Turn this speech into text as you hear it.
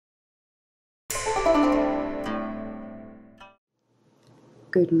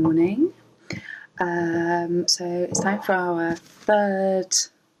Good morning. So it's time for our third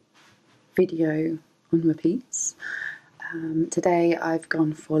video on repeats. Today I've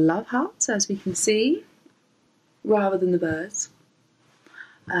gone for love hearts, as we can see, rather than the birds.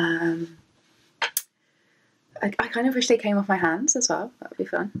 I kind of wish they came off my hands as well. That would be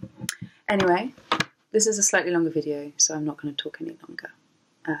fun. Anyway, this is a slightly longer video, so I'm not going to talk any longer.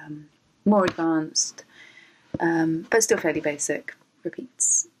 More advanced, but still fairly basic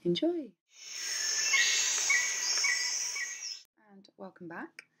repeats. Enjoy! And welcome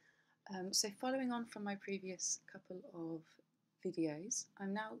back. So following on from my previous couple of videos, we're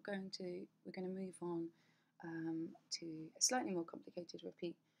going to move on to a slightly more complicated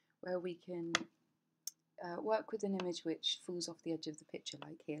repeat where we can work with an image which falls off the edge of the picture,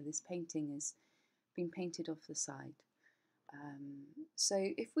 like here. This painting has been painted off the side. So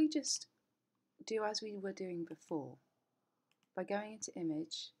if we just do as we were doing before, by going into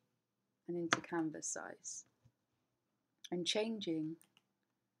image and into canvas size and changing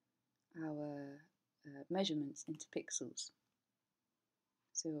our measurements into pixels.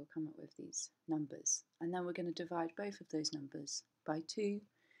 So we'll come up with these numbers, and then we're going to divide both of those numbers by 2,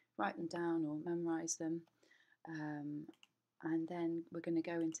 write them down or memorize them, and then we're going to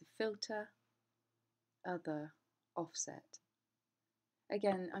go into filter, other, offset.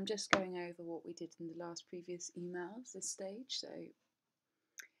 Again, I'm just going over what we did in the last previous emails this stage, so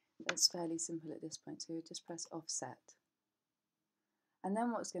that's fairly simple at this point. So we'll just press offset. And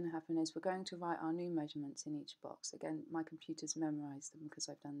then what's going to happen is we're going to write our new measurements in each box. Again, my computer's memorised them because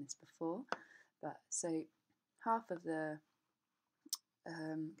I've done this before. But so half of the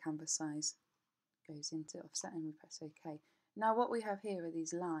canvas size goes into offset and we press OK. Now what we have here are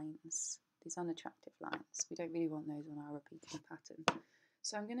these lines, these unattractive lines. We don't really want those on our repeating pattern.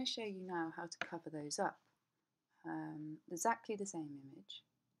 So I'm going to show you now how to cover those up. Exactly the same image.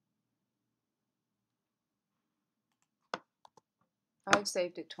 I've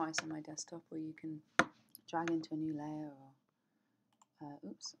saved it twice on my desktop, or you can drag into a new layer or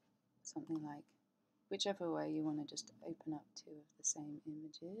something like, whichever way you want to just open up 2 of the same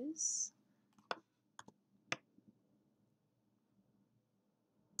images.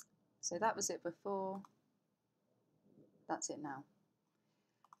 So that was it before, that's it now.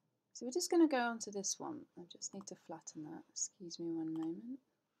 So we're just going to go on to this one. I just need to flatten that, excuse me one moment.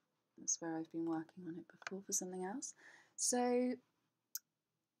 That's where I've been working on it before for something else. So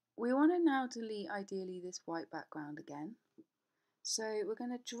we want to now delete ideally this white background again. So we're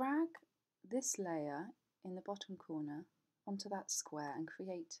going to drag this layer in the bottom corner onto that square and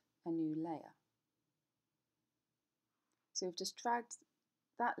create a new layer. So we've just dragged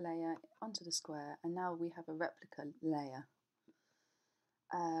that layer onto the square and now we have a replica layer.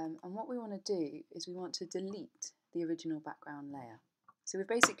 And what we want to do is we want to delete the original background layer. So we've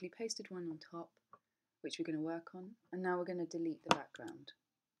basically pasted one on top, which we're going to work on, and now we're going to delete the background,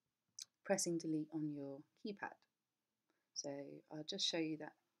 pressing delete on your keypad. So I'll just show you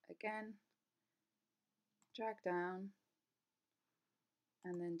that again. Drag down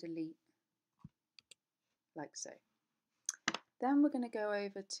and then delete like so. Then we're going to go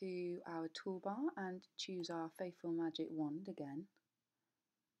over to our toolbar and choose our Faithful Magic Wand again.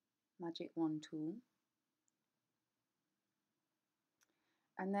 Magic Wand tool.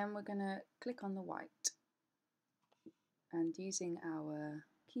 And then we're going to click on the white. And using our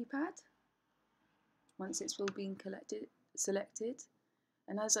keypad, once it's all been selected,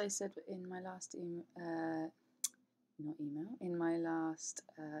 and as I said in my last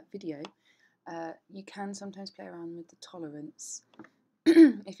video, you can sometimes play around with the tolerance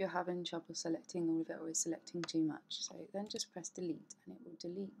if you're having trouble selecting all of it or is selecting too much. So then just press delete and it will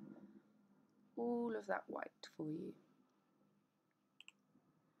delete all of that white for you,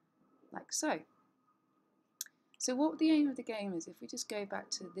 like so. So what the aim of the game is, if we just go back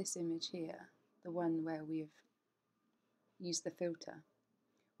to this image here, the one where we've used the filter,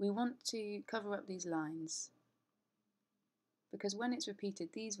 we want to cover up these lines because when it's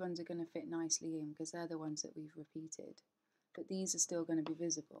repeated, these ones are going to fit nicely in because they're the ones that we've repeated, but these are still going to be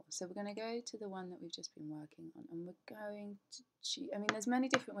visible. So we're going to go to the one that we've just been working on and we're going to choose, there's many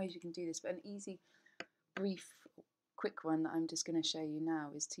different ways you can do this, but an easy, brief, quick one that I'm just going to show you now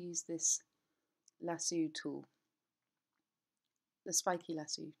is to use this lasso tool, the spiky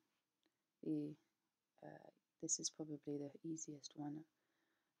lasso. This is probably the easiest one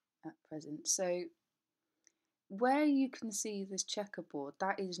at present. So where you can see this checkerboard,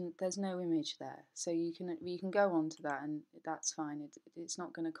 there's no image there. So you can go on to that and that's fine. It's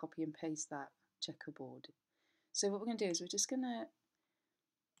not going to copy and paste that checkerboard. So what we're going to do is we're just going to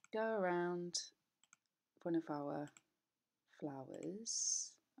go around one of our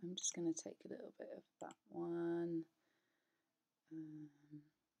flowers. I'm just going to take a little bit of that one.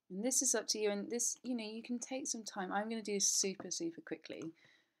 And this is up to you, and this, you can take some time. I'm going to do super quickly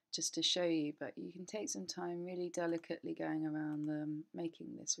just to show you, but you can take some time really delicately going around them, making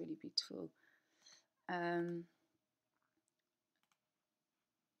this really beautiful.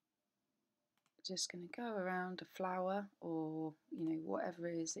 Just going to go around a flower, or whatever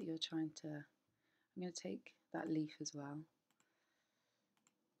it is that you're trying to. I'm going to take that leaf as well.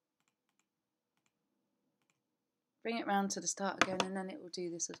 Bring it round to the start again, and then it will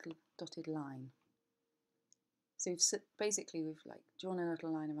do this little dotted line. So basically we've like drawn a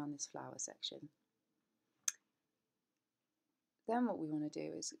little line around this flower section. Then what we want to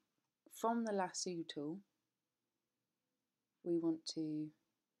do is, from the lasso tool, we want to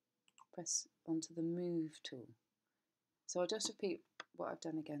press onto the move tool. So I'll just repeat what I've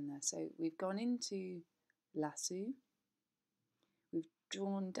done again there. So we've gone into lasso, we've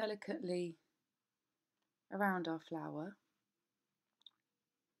drawn delicately around our flower,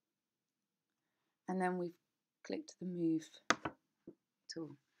 and then we've clicked the move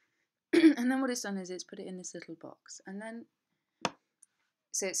tool. And then what it's done is it's put it in this little box, and then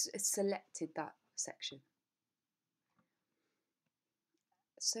so it's selected that section.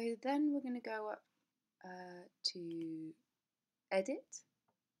 So then we're going to go up to edit,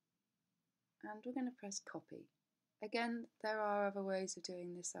 and we're going to press copy. Again, there are other ways of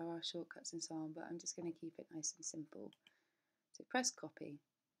doing this, there are shortcuts and so on, but I'm just going to keep it nice and simple. So press copy.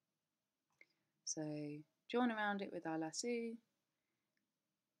 So drawn around it with our lasso,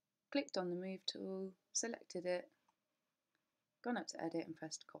 clicked on the move tool, selected it, gone up to edit and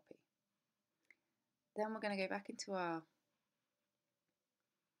pressed copy. Then we're going to go back into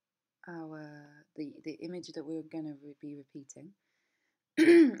the image that we're going to be repeating,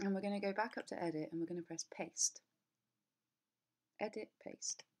 and we're going to go back up to edit, and we're going to press paste. Edit,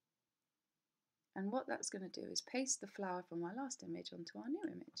 paste. And what that's going to do is paste the flower from our last image onto our new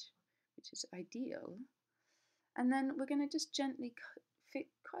image, which is ideal. And then we're going to just gently fit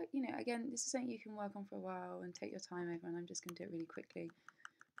quite, again, this is something you can work on for a while and take your time over, and I'm just going to do it really quickly.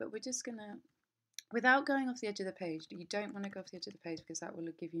 But we're just going to, without going off the edge of the page, you don't want to go off the edge of the page because that will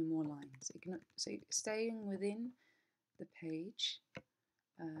give you more lines. So staying within the page.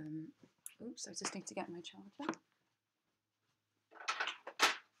 Oops, I just need to get my charger.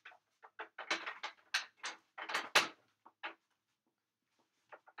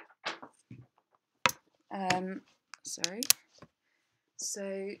 Sorry.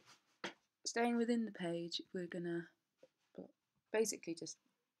 So staying within the page, we're gonna basically just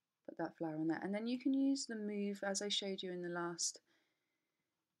put that flower on there, and then you can use the move as I showed you in the last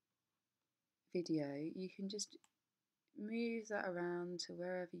video. You can just move that around to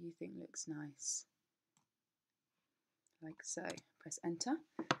wherever you think looks nice, like so. Press enter,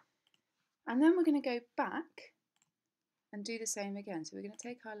 and then we're going to go back and do the same again. So we're going to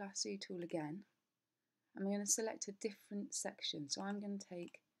take our lasso tool again, and we're going to select a different section. So I'm going to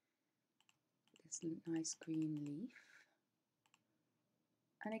take this nice green leaf,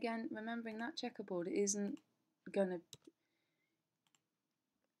 and again, remembering that checkerboard isn't going to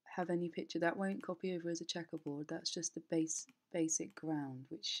have any picture. That won't copy over as a checkerboard. That's just the basic ground,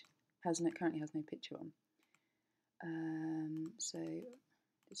 which currently has no picture on. So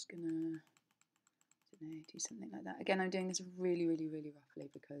just gonna do something like that. Again, I'm doing this really roughly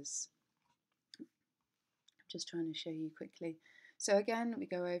because I'm just trying to show you quickly. So again, we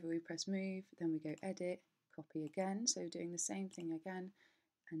go over, we press move, then we go edit, copy again. So doing the same thing again,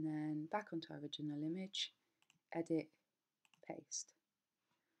 and then back onto our original image, edit, paste.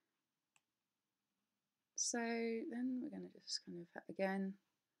 So then we're going to just kind of, again,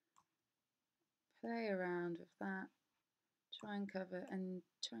 play around with that, try and cover up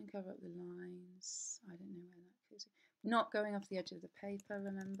the lines. I don't know where that goes. Not going off the edge of the paper,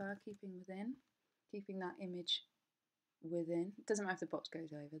 remember, keeping that image within. It doesn't matter if the box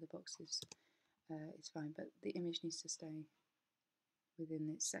goes over, the box is fine, but the image needs to stay within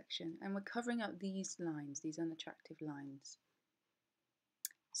this section. And we're covering up these lines, these unattractive lines.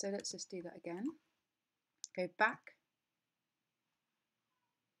 So let's just do that again. Go back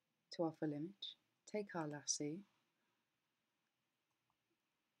to our full image, take our lasso,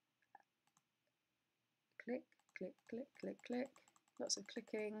 click, click, click, click, click, lots of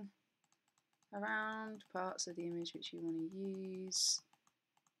clicking around parts of the image which you want to use.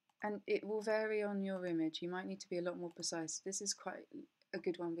 And it will vary on your image. You might need to be a lot more precise. This is quite a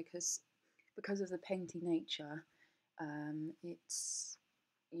good one because of the painty nature.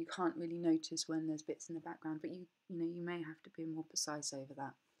 You can't really notice when there's bits in the background, but you may have to be more precise over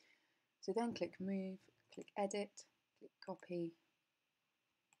that. So then click move, click edit, click copy,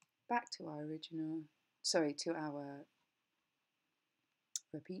 back to our original, sorry, to our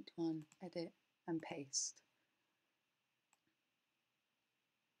repeat one, edit and paste.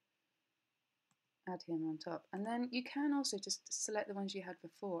 Add him on top, and then you can also just select the ones you had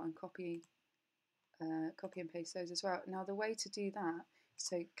before and copy and paste those as well. Now the way to do that,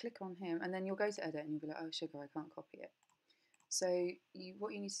 so click on him and then you'll go to edit and you'll be like, oh sugar, I can't copy it. So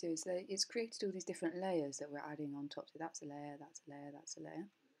what you need to do is that it's created all these different layers that we're adding on top. So that's a layer, that's a layer, that's a layer.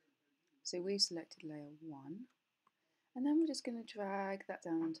 So we've selected layer 1, and then we're just going to drag that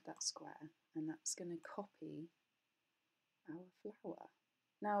down onto that square, and that's going to copy our flower.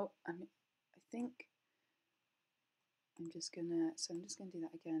 Now I think I'm just going to do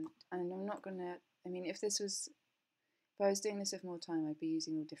that again, and I'm not going to, I mean, if I was doing this with more time, I'd be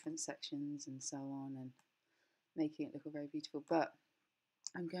using all different sections and so on and making it look very beautiful, but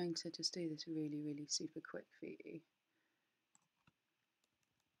I'm going to just do this really, really super quick for you.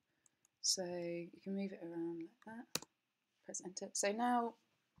 So you can move it around like that, press enter. So now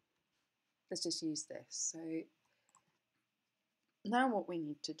let's just use this. So now what we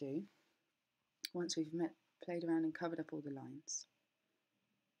need to do, once we've played around and covered up all the lines,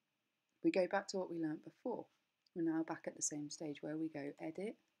 we go back to what we learnt before. We're now back at the same stage where we go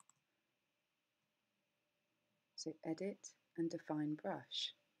edit, so edit and define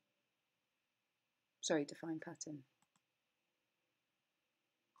brush. Sorry, define pattern.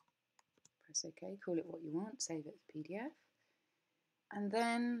 Press OK, call it what you want, save it as PDF. And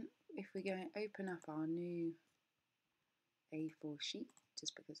then if we go and open up our new A4 sheet,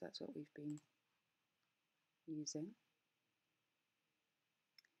 just because that's what we've been using,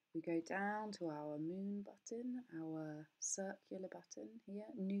 we go down to our moon button, our circular button here,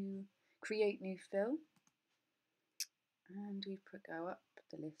 create new fill, and we go up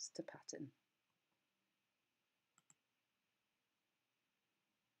the list to pattern.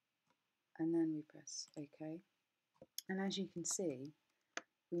 And then we press OK. And as you can see,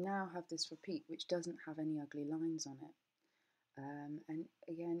 we now have this repeat which doesn't have any ugly lines on it. And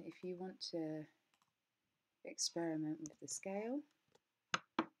again, if you want to experiment with the scale,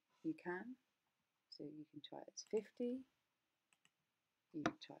 you can. So you can try it as 50, you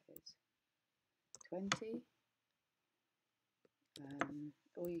can try it as 20,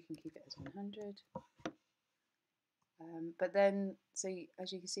 or you can keep it as 100. But then, so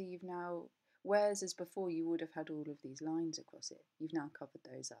as you can see, you've now, whereas as before you would have had all of these lines across it, you've now covered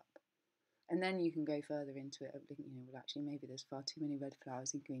those up. And then you can go further into it, you know, well actually maybe there's far too many red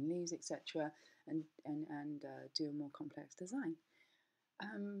flowers and green leaves, etc., and do a more complex design.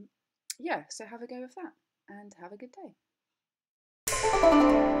 Yeah, so have a go with that and have a good day.